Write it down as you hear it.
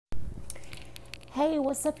Hey,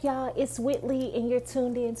 what's up, y'all? It's Whitley, and you're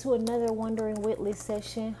tuned in to another Wondering Whitley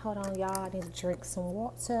session. Hold on, y'all. I need to drink some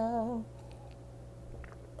water.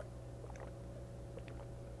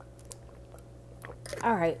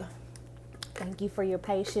 All right. Thank you for your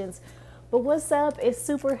patience. But what's up? It's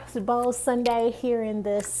Super Bowl Sunday here in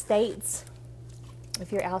the States.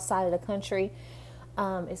 If you're outside of the country,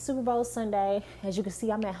 it's Super Bowl Sunday. As you can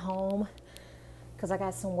see, I'm at home because I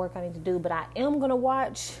got some work I need to do. But I am going to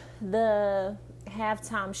watch the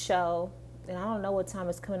halftime show, and I don't know what time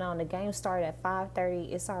it's coming on. The game started at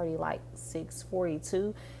 5:30. It's already like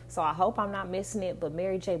 6:42, so I hope I'm not missing it. But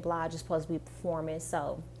Mary J. Blige is supposed to be performing,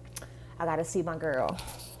 so I gotta see my girl.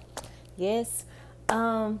 Yes.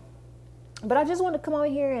 But I just want to come on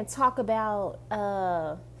here and talk about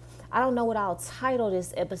I don't know what I'll title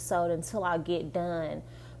this episode until I get done,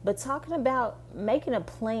 but talking about making a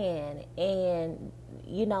plan and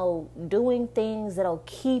doing things that'll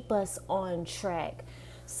keep us on track.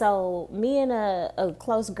 So me and a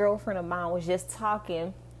close girlfriend of mine was just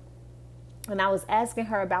talking, and I was asking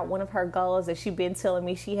her about one of her goals that she'd been telling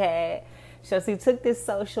me she had. So she took this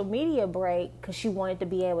social media break because she wanted to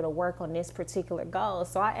be able to work on this particular goal.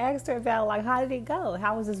 So I asked her about, like, how did it go?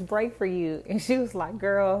 How was this break for you? And she was like,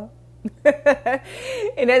 girl.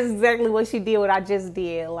 And that's exactly what she did, what I just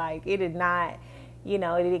did. Like, it did not, it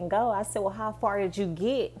didn't go. I said, well, how far did you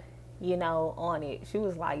get, on it? She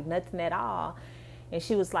was like, nothing at all. And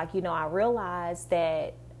she was like, I realized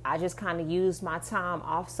that I just kind of used my time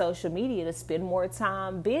off social media to spend more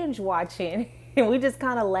time binge watching. And we just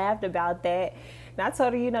kind of laughed about that. And I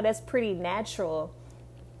told her, that's pretty natural.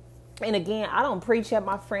 And again, I don't preach at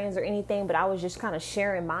my friends or anything, but I was just kind of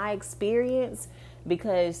sharing my experience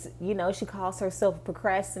because, she calls herself a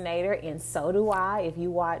procrastinator, and so do I. If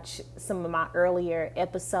you watch some of my earlier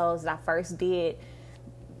episodes that I first did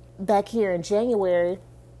back here in January,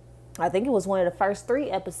 I think it was one of the first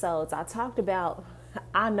 3 episodes I talked about,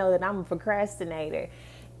 I know that I'm a procrastinator.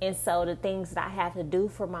 And so the things that I have to do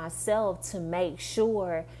for myself to make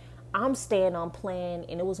sure I'm staying on plan.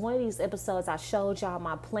 And it was one of these episodes I showed y'all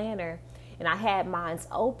my planner, and I had mine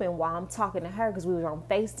open while I'm talking to her because we were on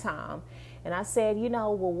FaceTime. And I said,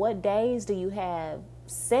 well, what days do you have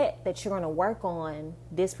set that you're going to work on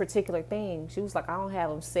this particular thing? She was like, I don't have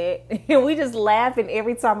them set. And we just laughing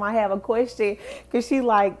every time I have a question because she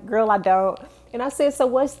like, girl, I don't. And I said, so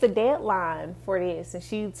what's the deadline for this? And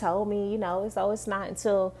she told me, it's not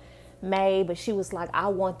until May, but she was like, I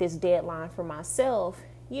want this deadline for myself,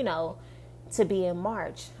 to be in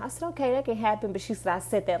March. I said, okay, that can happen. But she said, I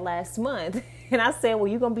said that last month. And I said, well,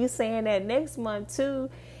 you're going to be saying that next month too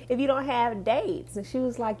if you don't have dates. And she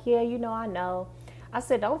was like, yeah, I know. I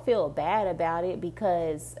said, don't feel bad about it,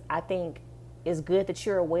 because I think it's good that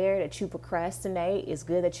you're aware that you procrastinate. It's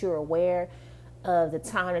good that you're aware of the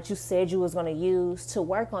time that you said you was going to use to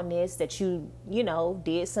work on this, that you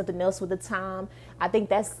did something else with the time. I think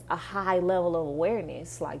that's a high level of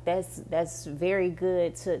awareness. Like that's very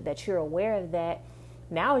good that you're aware of that.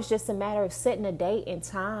 Now it's just a matter of setting a date and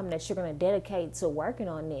time that you're going to dedicate to working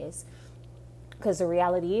on this. Because the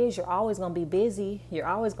reality is you're always going to be busy. You're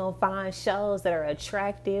always going to find shows that are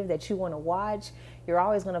attractive that you want to watch. You're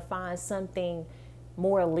always going to find something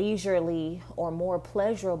more leisurely or more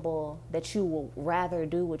pleasurable that you will rather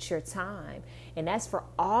do with your time. And that's for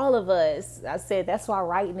all of us. I said that's why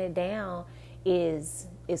writing it down is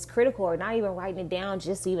critical, or not even writing it down,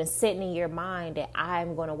 just even sitting in your mind that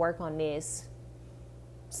I'm going to work on this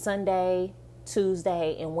Sunday,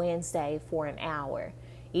 Tuesday, and Wednesday for an hour.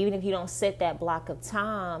 Even if you don't set that block of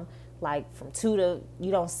time, like from 2 to,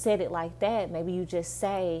 you don't set it like that. Maybe you just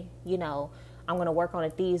say, I'm going to work on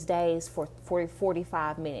it these days for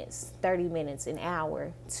 45 minutes, 30 minutes, an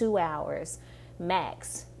hour, 2 hours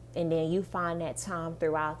max. And then you find that time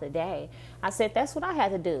throughout the day. I said, that's what I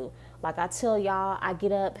had to do. Like I tell y'all, I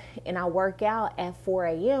get up and I work out at 4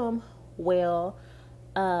 a.m. Well,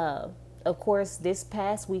 of course, this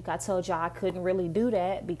past week, I told y'all I couldn't really do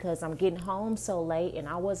that because I'm getting home so late, and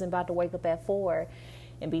I wasn't about to wake up at 4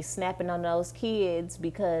 and be snapping on those kids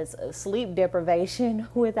because of sleep deprivation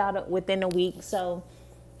within a week. So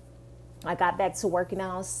I got back to working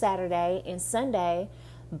out Saturday and Sunday.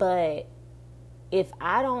 But if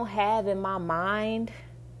I don't have in my mind,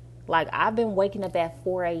 like I've been waking up at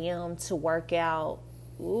 4 a.m. to work out,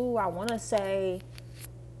 I want to say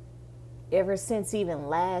ever since even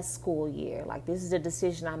last school year. Like this is a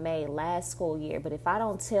decision I made last school year. But if I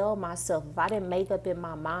don't tell myself, if I didn't make up in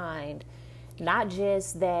my mind, not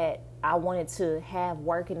just that I wanted to have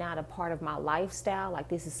working out a part of my lifestyle, like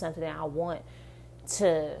this is something that I want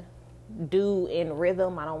to do in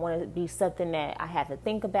rhythm. I don't want it to be something that I have to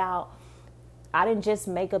think about. I didn't just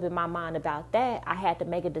make up in my mind about that. I had to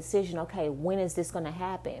make a decision. Okay, when is this going to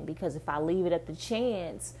happen? Because if I leave it up to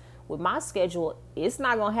chance with my schedule, it's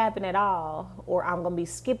not going to happen at all, or I'm going to be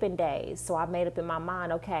skipping days. So I made up in my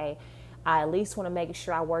mind, okay, I at least want to make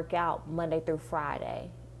sure I work out Monday through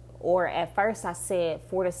Friday. Or at first I said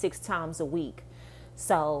 4 to 6 times a week.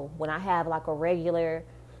 So when I have like a regular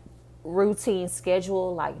routine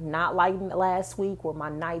schedule, like not like last week where my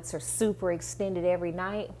nights are super extended every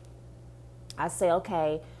night, I say,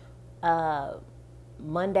 okay,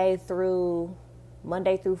 Monday through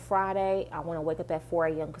Friday, I want to wake up at 4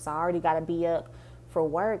 a.m. because I already got to be up for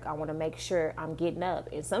work. I want to make sure I'm getting up.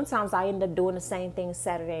 And sometimes I end up doing the same thing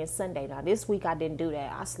Saturday and Sunday. Now, this week I didn't do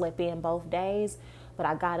that. I slept in both days, but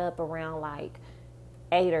I got up around like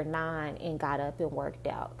 8 or 9 and got up and worked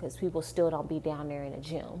out because people still don't be down there in the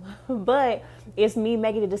gym. But it's me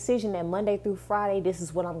making a decision that Monday through Friday, this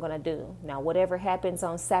is what I'm going to do. Now, whatever happens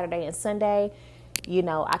on Saturday and Sunday, you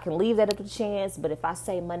know, I can leave that up to chance. But if I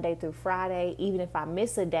say Monday through Friday, even if I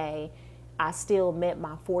miss a day, I still met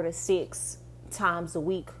my 4 to 6 times a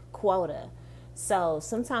week quota. So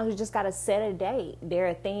sometimes you just got to set a date. There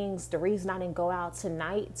are things, the reason I didn't go out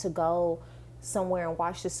tonight to go somewhere and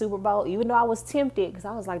watch the Super Bowl, even though I was tempted, because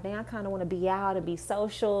I was like, dang, I kind of want to be out and be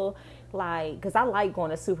social, like, because I like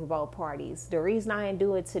going to Super Bowl parties. The reason I didn't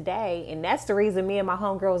do it today, and that's the reason me and my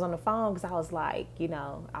homegirl was on the phone, because I was like, you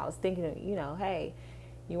know, I was thinking, you know, hey,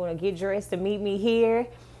 you want to get dressed to meet me here?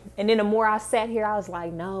 And then the more I sat here, I was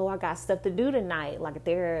like, no, I got stuff to do tonight. Like,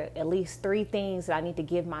 there are at least 3 things that I need to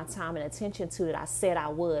give my time and attention to that I said I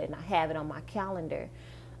would, and I have it on my calendar.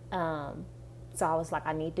 So I was like,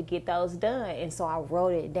 I need to get those done. And so I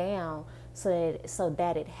wrote it down so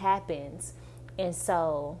that it happens. And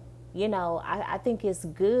so, you know, I think it's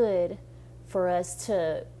good for us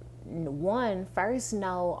to, one, first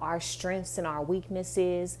know our strengths and our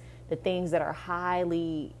weaknesses, the things that are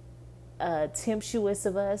highly temptuous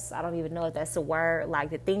of us. I don't even know if that's a word.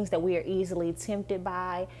 Like the things that we are easily tempted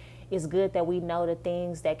by. It's good that we know the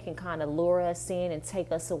things that can kind of lure us in and take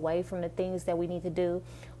us away from the things that we need to do.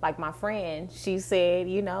 Like my friend, she said,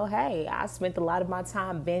 you know, hey, I spent a lot of my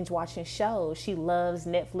time binge watching shows. She loves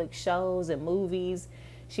Netflix shows and movies.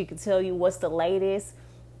 She can tell you what's the latest.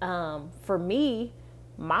 For me,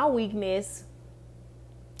 my weakness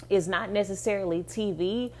is not necessarily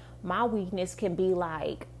TV. My weakness can be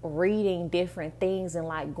like reading different things and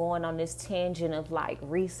like going on this tangent of like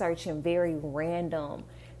researching very random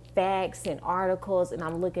facts and articles, and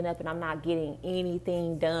I'm looking up and I'm not getting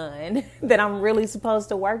anything done that I'm really supposed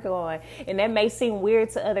to work on. And that may seem weird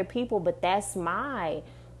to other people, but that's my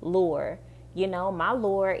lure. You know, my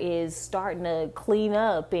lure is starting to clean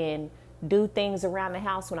up and do things around the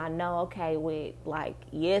house when I know, okay, with like,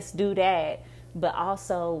 yes, do that, but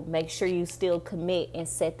also make sure you still commit and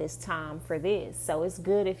set this time for this. So it's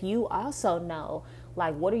good if you also know,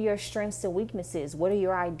 like, what are your strengths and weaknesses? What are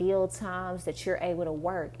your ideal times that you're able to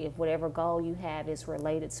work if whatever goal you have is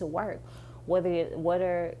related to work? What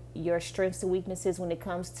are your strengths and weaknesses when it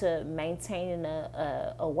comes to maintaining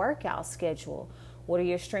a workout schedule? What are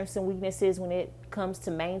your strengths and weaknesses when it comes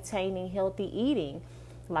to maintaining healthy eating?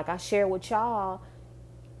 Like I share with y'all,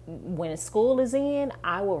 when school is in,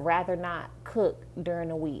 I would rather not cook during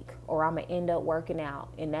the week or I'm going to end up working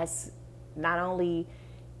out. And that's not only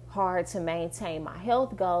hard to maintain my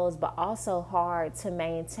health goals, but also hard to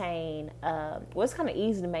maintain, it's kind of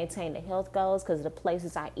easy to maintain the health goals because of the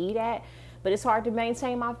places I eat at, but it's hard to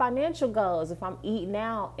maintain my financial goals if I'm eating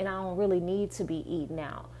out and I don't really need to be eating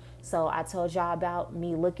out. So I told y'all about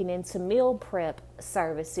me looking into meal prep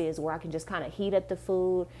services where I can just kind of heat up the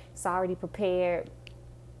food. It's already prepared.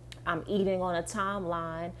 I'm eating on a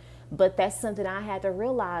timeline, but that's something I had to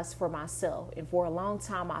realize for myself. And for a long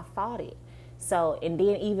time, I fought it. So, and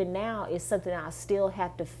then even now, it's something I still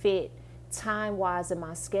have to fit time-wise in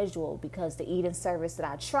my schedule because the eating service that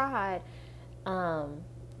I tried,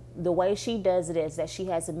 the way she does it is that she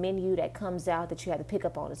has a menu that comes out that you have to pick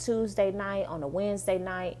up on a Tuesday night, on a Wednesday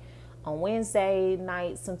night. On Wednesday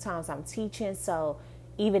night, sometimes I'm teaching, so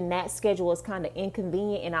even that schedule is kind of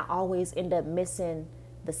inconvenient, and I always end up missing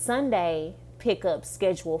the Sunday pickup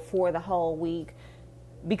schedule for the whole week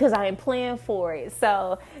because I didn't plan for it.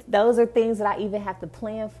 So those are things that I even have to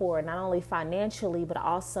plan for, not only financially, but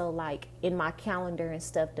also like in my calendar and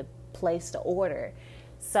stuff to place the order.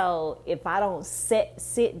 So if I don't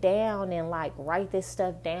sit down and like write this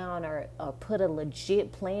stuff down or put a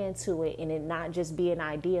legit plan to it and it not just be an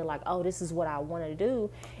idea like, oh, this is what I want to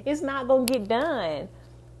do, it's not going to get done.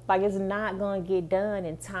 Like it's not going to get done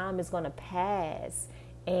and time is going to pass.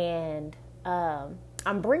 And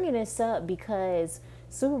I'm bringing this up because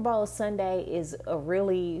Super Bowl Sunday is a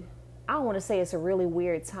really, I don't want to say it's a really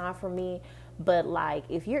weird time for me, but like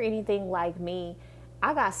if you're anything like me,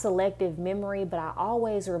 I got selective memory, but I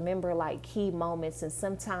always remember like key moments and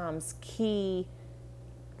sometimes key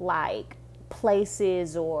like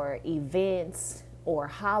places or events or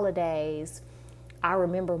holidays I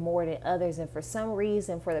remember more than others. And for some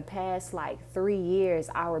reason, for the past like 3 years,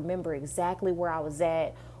 I remember exactly where I was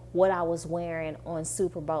at, what I was wearing on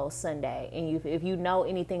Super Bowl Sunday. And if you know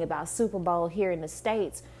anything about Super Bowl here in the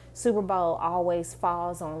States, Super Bowl always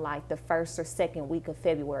falls on like the first or second week of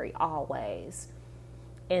February, always.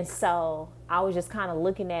 And so I was just kind of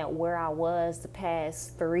looking at where I was the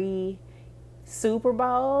past 3 Super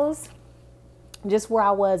Bowls, just where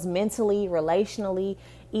I was mentally, relationally,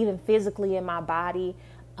 even physically in my body.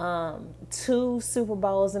 2 Super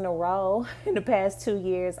Bowls in a row in the past 2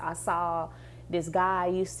 years, I saw this guy I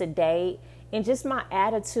used to date, and just my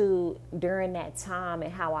attitude during that time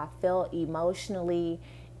and how I felt emotionally.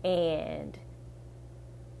 And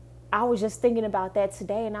I was just thinking about that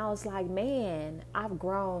today, and I was like, man, I've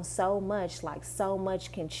grown so much. Like, so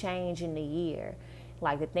much can change in a year.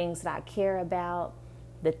 Like the things that I care about,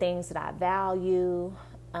 the things that I value,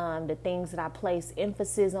 the things that I place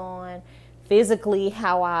emphasis on, physically,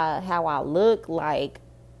 how I look. Like,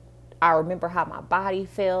 I remember how my body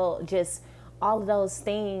felt. Just all of those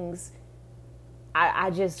things, I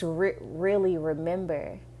just really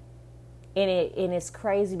remember. And it's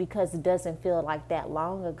crazy because it doesn't feel like that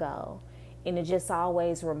long ago. And it just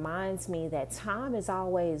always reminds me that time is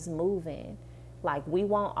always moving. Like, we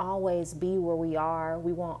won't always be where we are.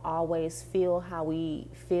 We won't always feel how we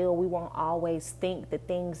feel. We won't always think the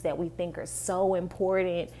things that we think are so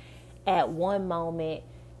important at one moment.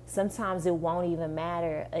 Sometimes it won't even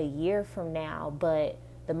matter a year from now. But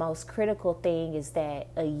the most critical thing is that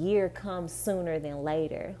a year comes sooner than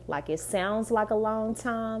later. Like, it sounds like a long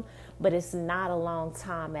time, but it's not a long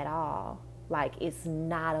time at all. Like, it's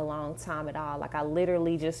not a long time at all. Like, I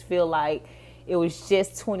literally just feel like it was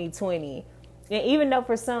just 2020. And even though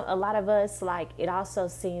for a lot of us, like, it also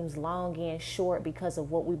seems long and short because of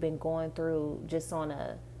what we've been going through just on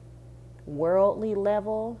a worldly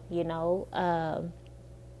level, you know,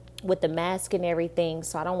 with the mask and everything.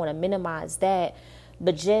 So I don't want to minimize that.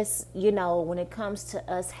 But just, you know, when it comes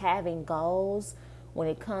to us having goals, when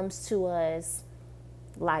it comes to us,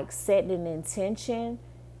 like, setting an intention,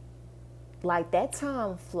 like, that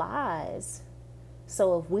time flies.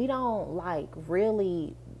 So if we don't, like,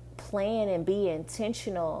 really plan and be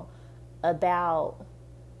intentional about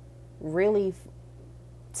really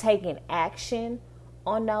taking action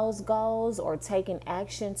on those goals or taking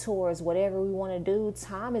action towards whatever we want to do,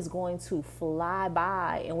 time is going to fly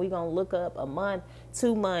by, and we're going to look up a month,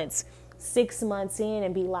 2 months, 6 months in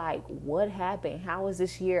and be like, what happened? How is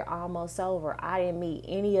this year almost over? I didn't meet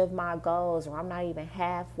any of my goals, or I'm not even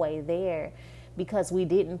halfway there, because we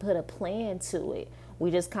didn't put a plan to it. We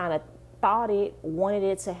just kind of thought it, wanted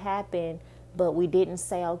it to happen, but we didn't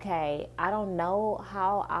say, okay, I don't know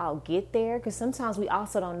how I'll get there, because sometimes we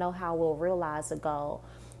also don't know how we'll realize a goal.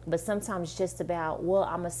 But sometimes just about, well,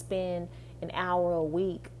 I'm going to spend an hour a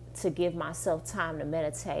week to give myself time to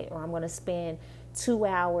meditate, or I'm going to spend 2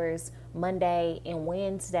 hours Monday and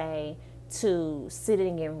Wednesday to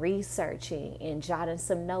sitting and researching and jotting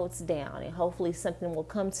some notes down, and hopefully something will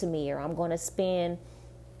come to me. Or I'm going to spend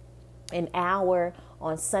an hour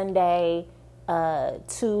on Sunday,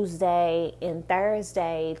 Tuesday, and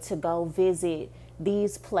Thursday to go visit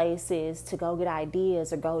these places, to go get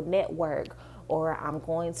ideas or go network. Or I'm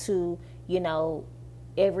going to, you know,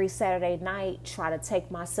 every Saturday night try to take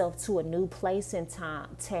myself to a new place in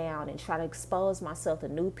town and try to expose myself to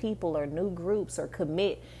new people or new groups, or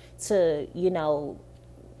commit to, you know,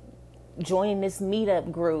 joining this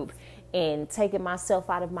meetup group and taking myself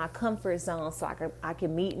out of my comfort zone so I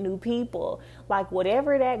can meet new people. Like,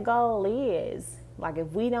 whatever that goal is, like,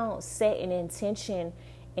 if we don't set an intention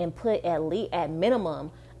and put at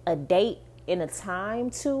minimum a date and a time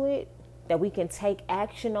to it that we can take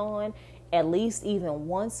action on at least even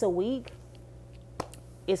once a week,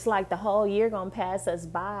 it's like the whole year gonna pass us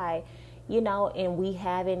by, you know, and we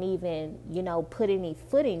haven't even, you know, put any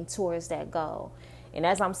footing towards that goal. And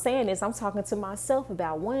as I'm saying this, I'm talking to myself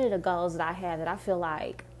about one of the goals that I have that I feel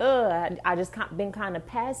like, I just been kind of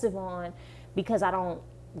passive on, because I don't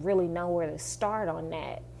really know where to start on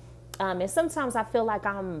that. And sometimes I feel like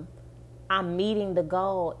I'm meeting the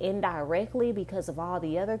goal indirectly because of all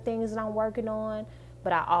the other things that I'm working on.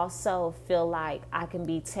 But I also feel like I can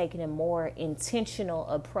be taking a more intentional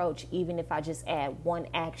approach, even if I just add one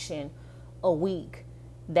action a week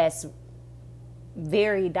that's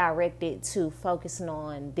very directed to focusing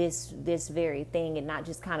on this very thing and not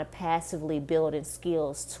just kind of passively building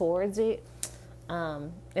skills towards it.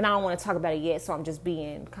 And I don't want to talk about it yet, so I'm just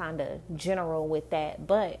being kind of general with that.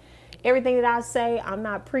 But everything that I say, I'm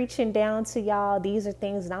not preaching down to y'all. These are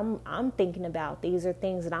things that I'm thinking about. These are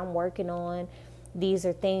things that I'm working on. These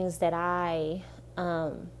are things that I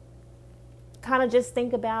kind of just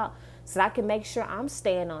think about so that I can make sure I'm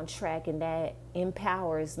staying on track, and that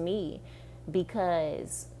empowers me,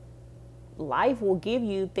 because life will give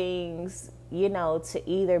you things, to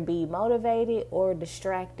either be motivated or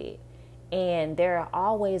distracted. And there are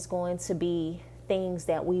always going to be things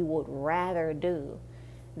that we would rather do.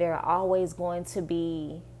 There are always going to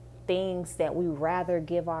be things that we rather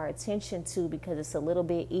give our attention to because it's a little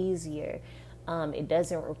bit easier. It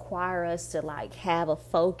doesn't require us to have a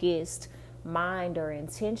focused mind or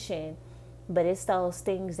intention, but it's those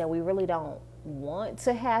things that we really don't want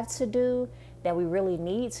to have to do, that we really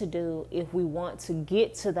need to do if we want to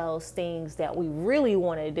get to those things that we really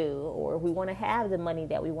want to do, or if we want to have the money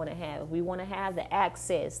that we want to have, if we want to have the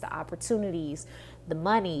access, the opportunities, the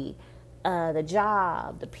money, the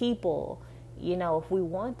job, the people. If we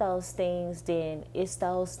want those things, then it's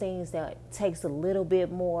those things that takes a little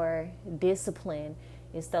bit more discipline.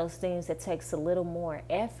 It's those things that takes a little more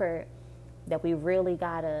effort that we really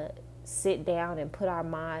gotta sit down and put our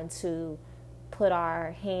mind to, put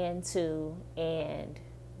our hand to, and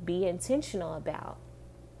be intentional about.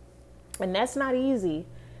 And that's not easy.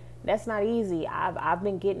 That's not easy. I've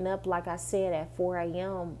been getting up, like I said, at 4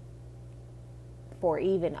 a.m. for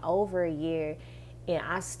even over a year, and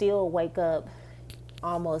I still wake up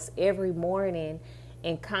almost every morning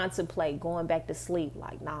and contemplate going back to sleep.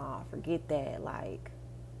 Nah, forget that.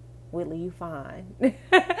 Whitley, you fine.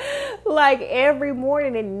 Every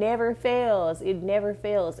morning, it never fails. It never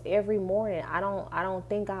fails. Every morning, I don't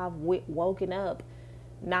think I've woken up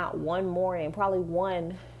not one morning, probably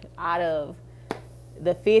one out of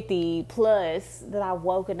the 50 plus that I've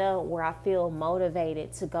woken up where I feel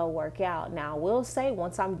motivated to go work out. Now, I will say,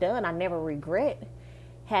 once I'm done, I never regret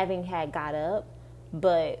having had got up.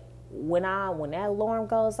 But when that alarm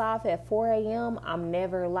goes off at 4 a.m., I'm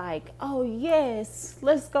never oh yes,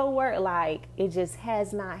 let's go work. It just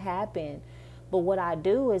has not happened. But what I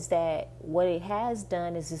do is that what it has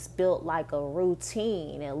done is it's built a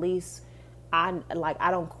routine. At least I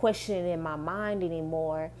don't question it in my mind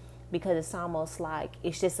anymore, because it's almost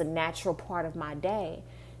it's just a natural part of my day.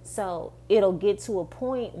 So it'll get to a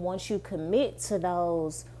point, once you commit to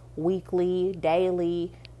those weekly,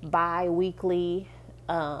 daily, bi-weekly,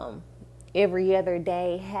 every other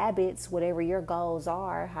day habits, whatever your goals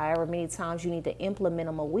are, however many times you need to implement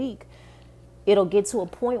them a week, it'll get to a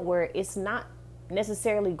point where it's not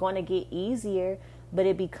necessarily going to get easier, but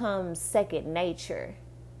it becomes second nature.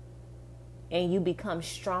 And you become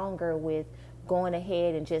stronger with going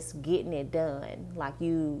ahead and just getting it done.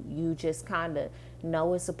 You just kind of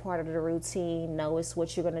know it's a part of the routine, know it's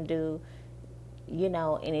what you're going to do,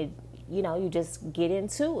 and it, you just get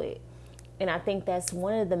into it. And I think that's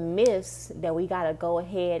one of the myths that we got to go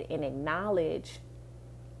ahead and acknowledge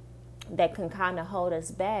that can kind of hold us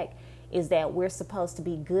back, is that we're supposed to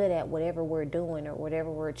be good at whatever we're doing or whatever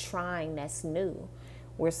we're trying that's new.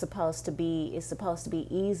 It's supposed to be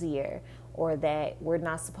easier, or that we're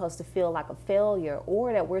not supposed to feel like a failure,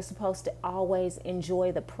 or that we're supposed to always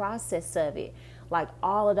enjoy the process of it.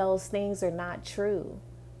 All of those things are not true.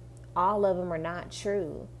 All of them are not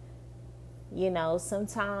true.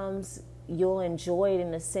 Sometimes you'll enjoy it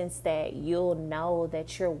in the sense that you'll know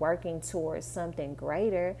that you're working towards something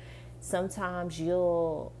greater. Sometimes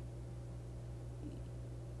you'll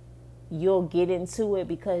get into it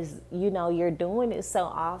because, you're doing it so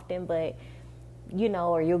often, but,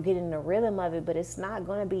 or you'll get in the rhythm of it, but it's not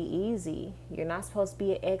going to be easy. You're not supposed to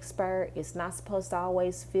be an expert. It's not supposed to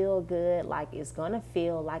always feel good. It's going to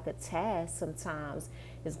feel like a task sometimes.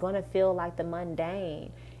 It's going to feel like the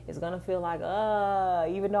mundane. It's going to feel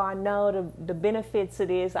even though I know the benefits of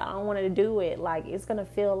this, I don't want to do it. It's going to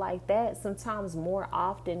feel like that sometimes, more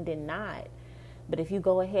often than not. But if you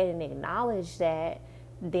go ahead and acknowledge that,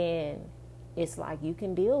 then it's you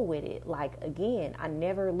can deal with it. Again, I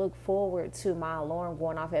never look forward to my alarm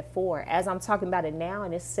going off at 4. As I'm talking about it now,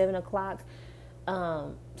 and it's 7 o'clock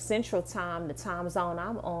Central Time, the time zone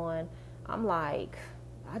I'm on, I'm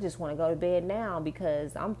I just want to go to bed now,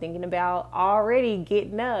 because I'm thinking about already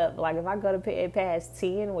getting up. If I go to bed past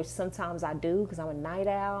 10, which sometimes I do because I'm a night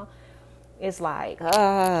owl, it's I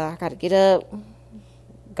got to get up,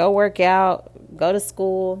 go work out, go to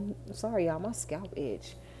school. Sorry, y'all, my scalp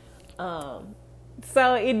itch.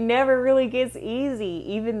 So it never really gets easy,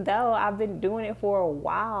 even though I've been doing it for a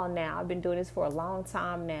while now. I've been doing this for a long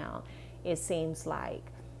time now, it seems like.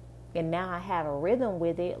 And now I have a rhythm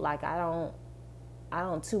with it. Like I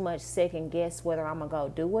don't too much second guess whether I'm gonna go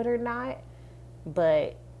do it or not.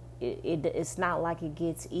 But it's not like it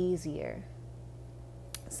gets easier.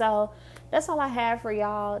 So that's all I have for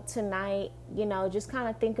y'all tonight. Just kind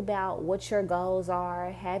of think about what your goals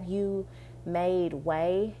are. Have you made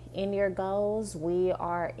way in your goals? We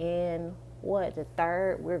are in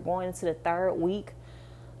we're going into the third week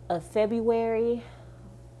of February.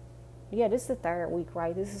 Yeah, this is the third week,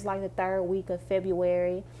 right? This is like the third week of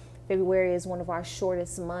February. February is one of our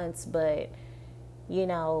shortest months, but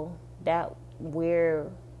that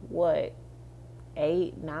we're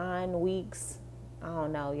 8-9 weeks, I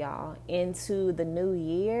don't know, y'all, into the new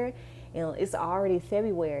year. It's already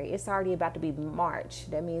February. It's already about to be March.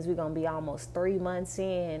 That means we're going to be almost 3 months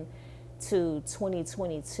in to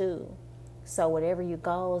 2022. So whatever your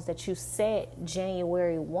goals that you set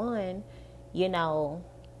January 1,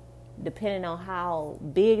 depending on how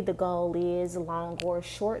big the goal is, long or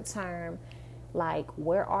short term, like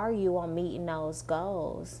where are you on meeting those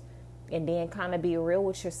goals? And then kind of be real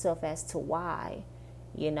with yourself as to why,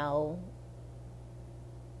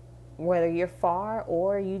 whether you're far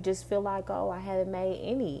or you just feel like, oh, I haven't made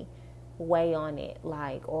any way on it,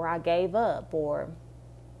 or I gave up, or,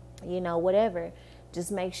 whatever.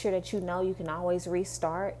 Just make sure that you can always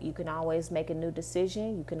restart. You can always make a new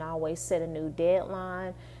decision. You can always set a new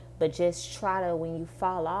deadline. But just try to, when you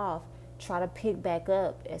fall off, try to pick back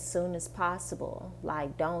up as soon as possible.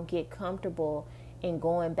 Don't get comfortable in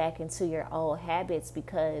going back into your old habits,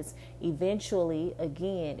 because eventually,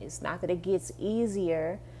 again, it's not that it gets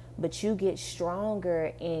easier, but you get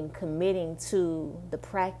stronger in committing to the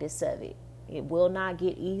practice of it. It will not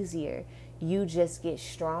get easier. You just get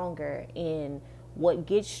stronger. And what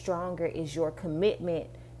gets stronger is your commitment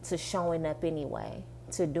to showing up anyway,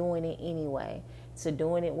 to doing it anyway, to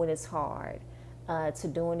doing it when it's hard, to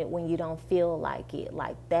doing it when you don't feel like it.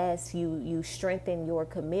 That's you strengthen your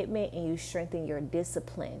commitment and you strengthen your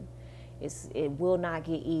discipline. It will not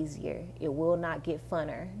get easier. It will not get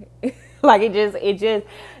funner.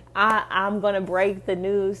 I'm going to break the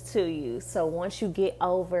news to you. So once you get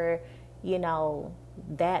over,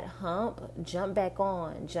 that hump, jump back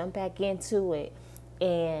into it,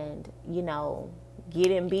 and,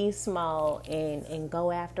 get in beast mode and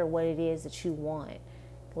go after what it is that you want.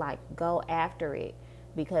 Go after it,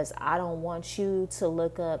 because I don't want you to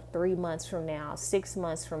look up 3 months from now, 6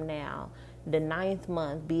 months from now, the 9th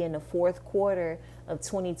month, be in the 4th quarter of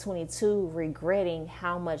 2022 regretting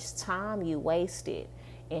how much time you wasted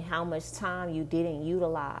and how much time you didn't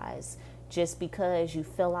utilize just because you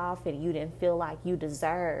fell off and you didn't feel like you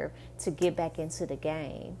deserve to get back into the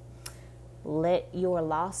game. Let your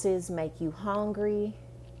losses make you hungry,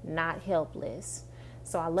 not helpless.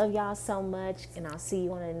 So I love y'all so much, and I'll see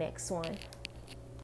you on the next one.